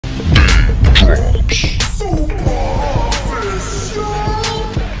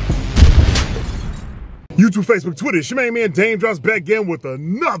YouTube, Facebook, Twitter, it's your main man Dame drops back again with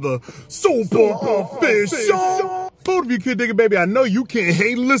another super official. Food of you kid digger, baby. I know you can't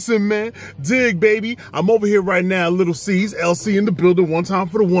hate. Listen, man. Dig, baby. I'm over here right now, Little C's, LC in the building, one time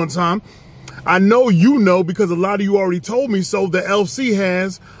for the one time. I know you know because a lot of you already told me so that LC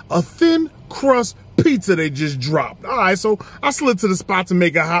has a thin crust pizza they just dropped. All right, so I slid to the spot to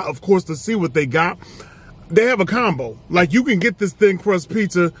make it hot, of course, to see what they got. They have a combo. Like, you can get this thin crust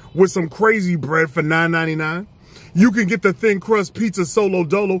pizza with some crazy bread for $9.99. You can get the thin crust pizza solo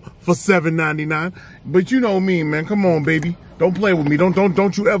dolo for $7.99. But you know me, man. Come on, baby. Don't play with me.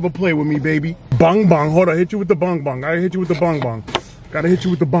 Don't you ever play with me, baby. Bong bong. Hold on. Hit you with the bong bong. I hit you with the bong bong. Gotta hit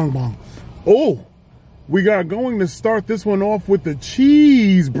you with the bong bong. Oh, we got going to start this one off with the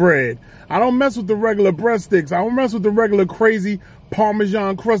cheese bread. I don't mess with the regular breadsticks. I don't mess with the regular crazy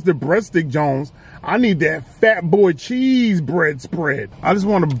Parmesan crusted breadstick Jones. I need that fat boy cheese bread spread. I just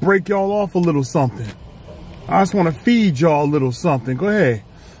want to break y'all off a little something. I just want to feed y'all a little something. Go ahead.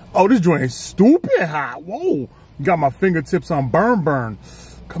 Oh, this joint is stupid hot. Whoa. Got my fingertips on burn.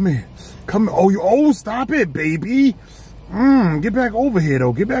 Come here. Come here. Oh, stop it, baby. Get back over here,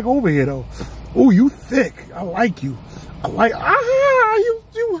 though. Get back over here, though. Oh, you thick. I like you. I like,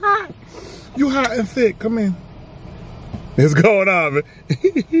 you hot. You hot and thick. Come in. What's going on, man?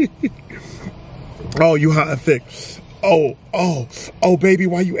 Oh, you hot and thick. Oh, baby,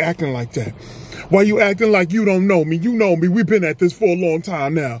 why you acting like that? Why you acting like you don't know me? You know me. We've been at this for a long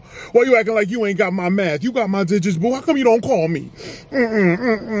time now. Why you acting like you ain't got my math? You got my digits, boo. How come you don't call me?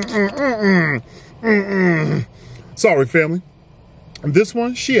 Sorry, family. This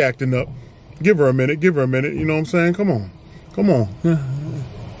one, she acting up. Give her a minute. Give her a minute. You know what I'm saying? Come on. Come on.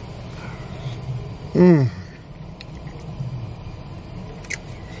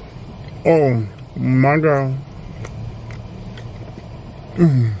 Oh, my God.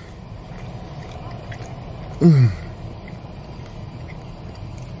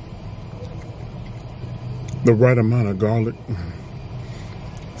 The right amount of garlic.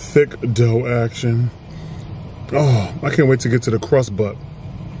 Thick dough action. Oh, I can't wait to get to the crust, but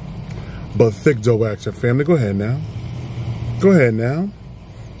thick dough action. Family, go ahead now. Go ahead now.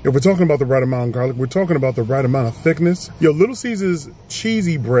 If we're talking about the right amount of garlic, we're talking about the right amount of thickness. Yo, Little Caesars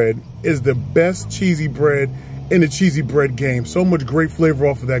cheesy bread is the best cheesy bread in the cheesy bread game. So much great flavor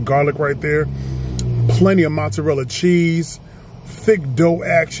off of that garlic right there. Plenty of mozzarella cheese, thick dough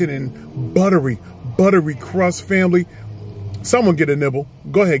action, and buttery crust, family. Someone get a nibble.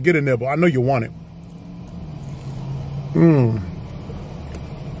 Go ahead, get a nibble. I know you want it.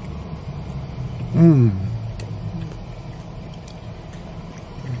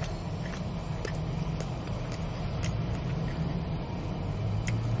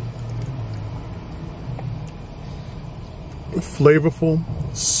 Flavorful,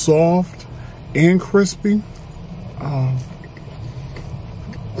 soft, and crispy.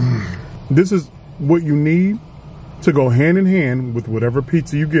 This is what you need to go hand in hand with whatever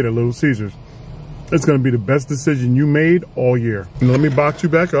pizza you get at Little Caesars. It's going to be the best decision you made all year. Let me box you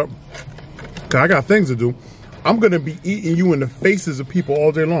back up, because I got things to do. I'm going to be eating you in the faces of people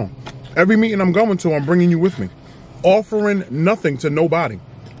all day long. Every meeting I'm going to, I'm bringing you with me. Offering nothing to nobody.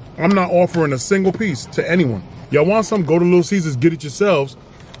 I'm not offering a single piece to anyone. Y'all want some? Go to Little Caesars, get it yourselves.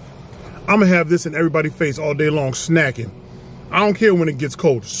 I'm going to have this in everybody's face all day long, snacking. I don't care when it gets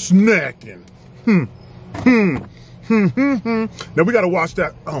cold, snacking. Now we got to wash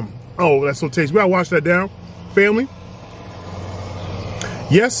that. Oh, that's so tasty. We got to wash that down, family.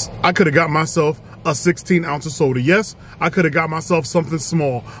 Yes, I could have got myself a 16 ounce of soda. Yes, I could have got myself something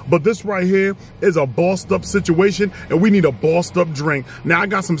small. But this right here is a bossed up situation, and we need a bossed up drink. Now, I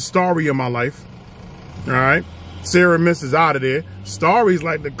got some Starry in my life. All right. Sarah Miss is out of there. Starry's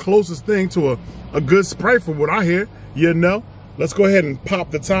like the closest thing to a good Sprite from what I hear. You know? Let's go ahead and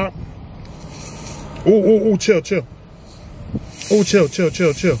pop the top. Ooh, chill. Oh, chill.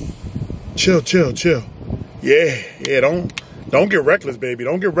 Chill. Yeah, don't get reckless, baby.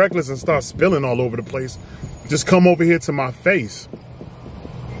 Don't get reckless and start spilling all over the place. Just come over here to my face.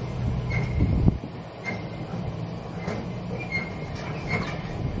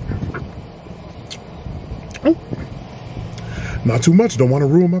 Oh. Not too much. Don't want to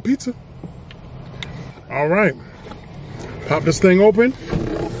ruin my pizza. All right. Pop this thing open.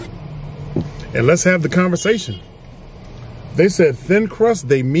 And let's have the conversation. They said thin crust,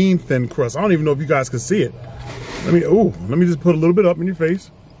 they mean thin crust. I don't even know if you guys can see it. Let me just put a little bit up in your face.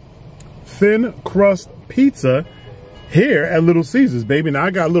 Thin crust pizza here at Little Caesars, baby. Now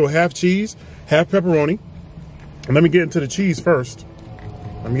I got a little half cheese, half pepperoni. And let me get into the cheese first.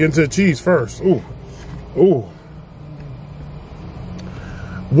 Let me get into the cheese first. Ooh, ooh.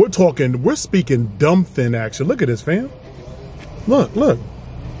 We're speaking dumb thin action. Look at this, fam. Look, look.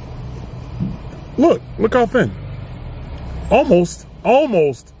 Look how thin.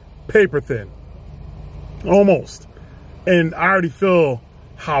 Almost paper thin. Almost. And I already feel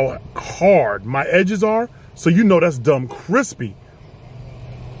how hard my edges are. So you know that's dumb crispy.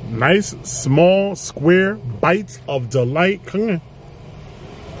 Nice, small, square bites of delight. Come on.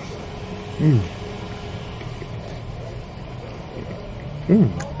 Mm. Mm.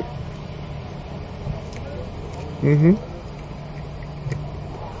 Mm-hmm.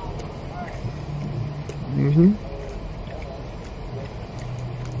 Mm-hmm.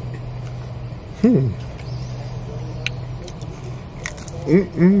 Hmm.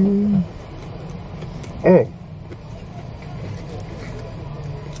 Mm-mm. Oh.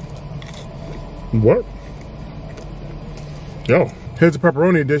 What? Yo, here's the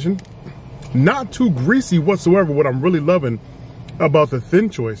pepperoni edition. Not too greasy whatsoever. What I'm really loving about the thin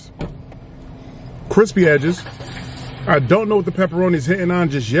choice. Crispy edges. I don't know what the pepperoni's hitting on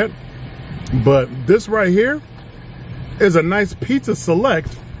just yet, but this right here is a nice pizza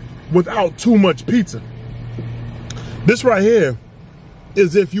select without too much pizza. This right here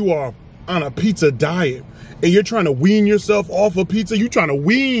is if you are on a pizza diet and you're trying to wean yourself off of pizza. You're trying to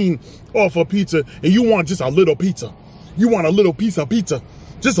wean off of pizza and you want just a little pizza. You want a little piece of pizza.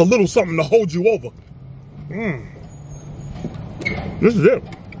 Just a little something to hold you over. Mm. This is it.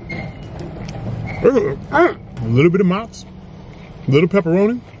 A little bit of mozz, a little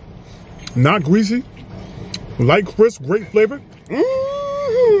pepperoni, not greasy, light crisp, great flavor.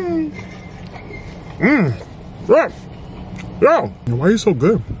 Mmm. Mmm. Yeah. Yeah. Why are you so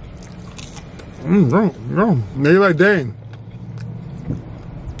good? No. Now you're like, dang.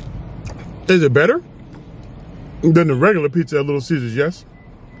 Is it better than the regular pizza at Little Caesars? Yes.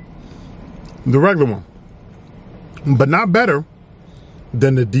 The regular one. But not better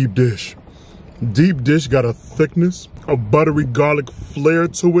than the deep dish. Deep dish got a thickness, a buttery garlic flair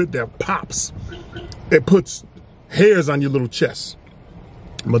to it that pops. It puts hairs on your little chest.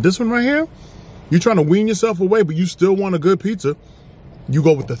 But this one right here, you're trying to wean yourself away, but you still want a good pizza. You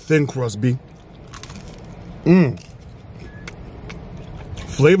go with the thin crust, B. Mmm.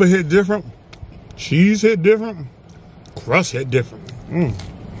 Flavor hit different. Cheese hit different. Crust hit different. Mmm.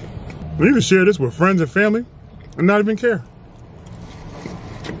 You can share this with friends and family and not even care.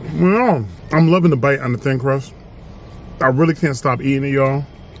 No, I'm loving the bite on the thin crust. I really can't stop eating it, y'all.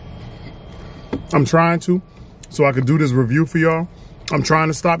 I'm trying to, so I can do this review for y'all. I'm trying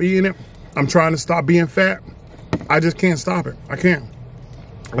to stop eating it. I'm trying to stop being fat. I just can't stop it. I can't.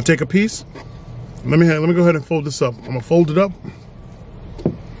 I'll take a piece. Let me go ahead and fold this up. I'm gonna fold it up,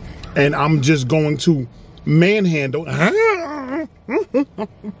 and I'm just going to manhandle.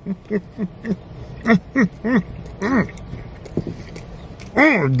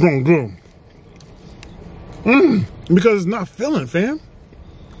 Because it's not filling, fam.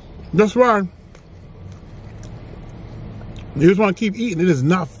 That's why you just want to keep eating. It is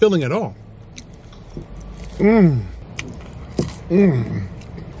not filling at all.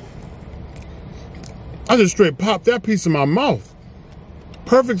 I just straight popped that piece in my mouth.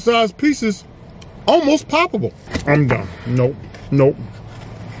 Perfect size pieces, almost poppable. I'm done.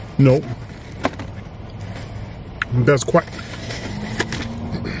 Nope. That's quite.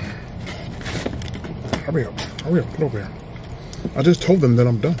 Hurry up, get over here. I just told them that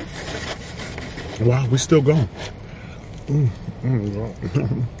I'm done. Wow, we still going.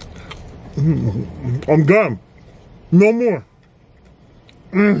 I'm done. No more.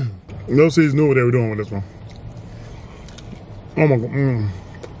 No C's knew what they were doing with this one. Oh my God.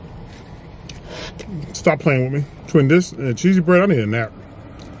 Stop playing with me. Between this and cheesy bread, I need a nap.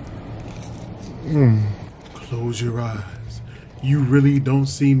 Close your eyes. You really don't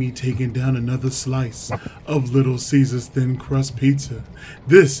see me taking down another slice of Little Caesars thin crust pizza.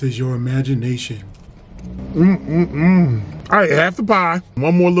 This is your imagination. All right, half the pie.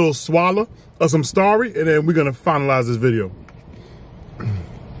 One more little swallow of some Starry, and then we're gonna finalize this video.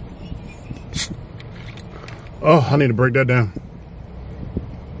 Oh, I need to break that down.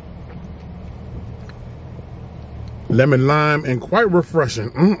 Lemon lime and quite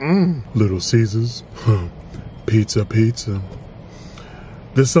refreshing. Little Caesars, pizza.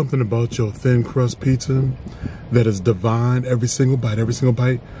 There's something about your thin crust pizza that is divine. Every single bite.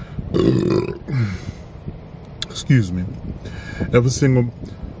 Excuse me. Every single.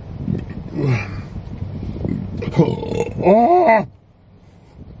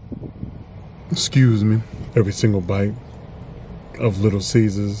 Excuse me. Every single bite of Little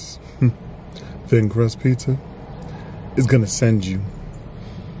Caesars thin crust pizza is gonna send you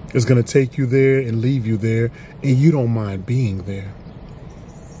is going to take you there and leave you there, and you don't mind being there.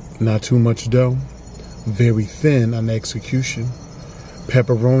 Not too much dough, very thin on the execution.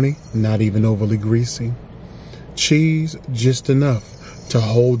 Pepperoni, not even overly greasy. Cheese, just enough to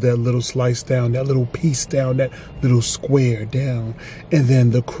hold that little slice down, that little piece down, that little square down. And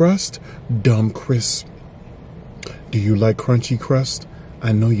then the crust, dumb crisp. Do you like crunchy crust?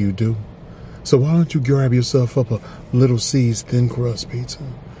 I know you do. So why don't you grab yourself up a Little C's thin crust pizza?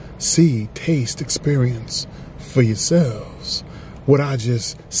 See, taste, experience for yourselves what I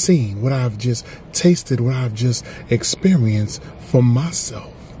just seen, what I've just tasted, what I've just experienced for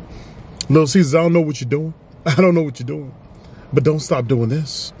myself. Little Caesars, I don't know what you're doing. I don't know what you're doing. But don't stop doing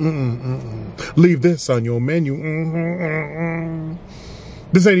this. Leave this on your menu.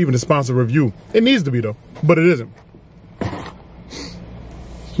 This ain't even a sponsored review. It needs to be, though, but it isn't.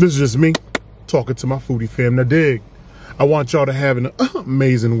 This is just me talking to my foodie fam. Now dig, I want y'all to have an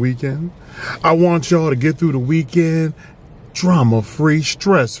amazing weekend. I want y'all to get through the weekend drama-free,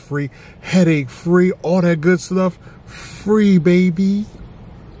 stress-free, headache-free, all that good stuff free, baby.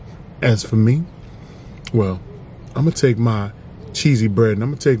 As for me, well, I'm going to take my cheesy bread and I'm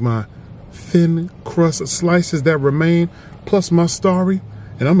going to take my thin crust slices that remain plus my starry,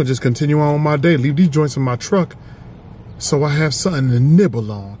 and I'm going to just continue on my day. Leave these joints in my truck so I have something to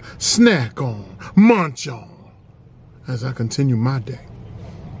nibble on, snack on, munch on as I continue my day.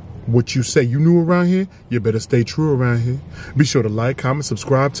 What you say you knew around here, you better stay true around here. Be sure to like, comment,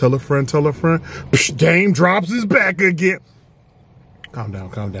 subscribe, tell a friend, tell a friend. Psh, Dame drops his back again. Calm down,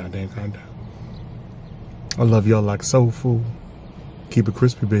 Dame, calm down. I love y'all like soul food. Keep it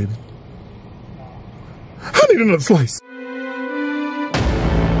crispy, baby. I need another slice.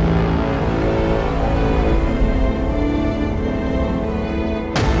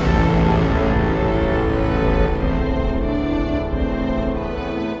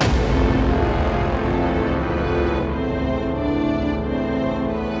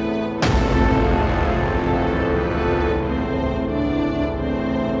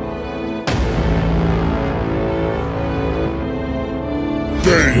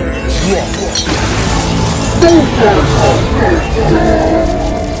 Don't